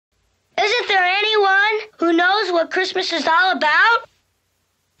who knows what Christmas is all about?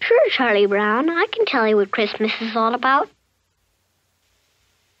 Sure, Charlie Brown. I can tell you what Christmas is all about.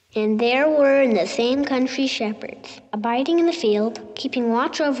 And there were in the same country shepherds, abiding in the field, keeping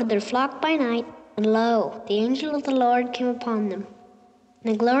watch over their flock by night. And lo, the angel of the Lord came upon them.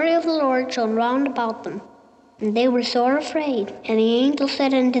 And the glory of the Lord shone round about them. And they were sore afraid. And the angel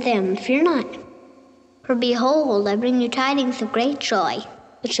said unto them, Fear not. For behold, I bring you tidings of great joy,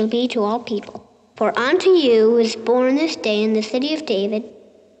 which shall be to all people. For unto you is born this day in the city of David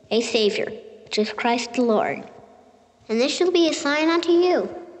a Savior, which is Christ the Lord. And this shall be a sign unto you.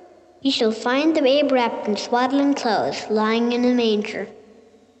 Ye shall find the babe wrapped in swaddling clothes, lying in a manger.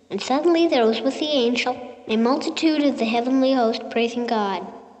 And suddenly there was with the angel a multitude of the heavenly host praising God,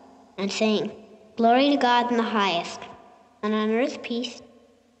 and saying, Glory to God in the highest, and on earth peace,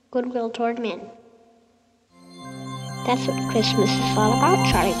 goodwill toward men. That's what Christmas is all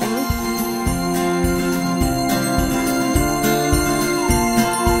about, Charlie Brown.